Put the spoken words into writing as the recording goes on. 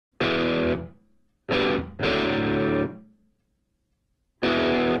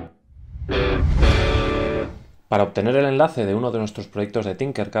Para obtener el enlace de uno de nuestros proyectos de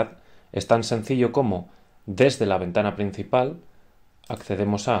Tinkercad es tan sencillo como, desde la ventana principal,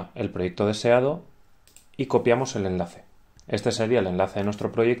 accedemos a el proyecto deseado y copiamos el enlace. Este sería el enlace de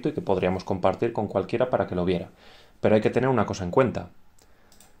nuestro proyecto y que podríamos compartir con cualquiera para que lo viera. Pero hay que tener una cosa en cuenta.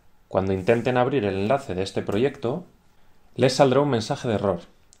 Cuando intenten abrir el enlace de este proyecto, les saldrá un mensaje de error.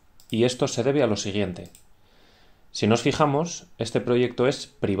 Y esto se debe a lo siguiente. Si nos fijamos, este proyecto es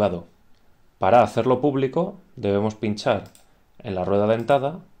privado. Para hacerlo público, debemos pinchar en la rueda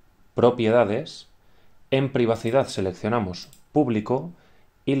dentada, Propiedades, en Privacidad seleccionamos Público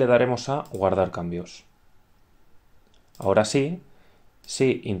y le daremos a Guardar cambios. Ahora sí,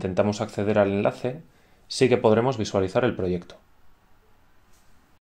 si intentamos acceder al enlace, sí que podremos visualizar el proyecto.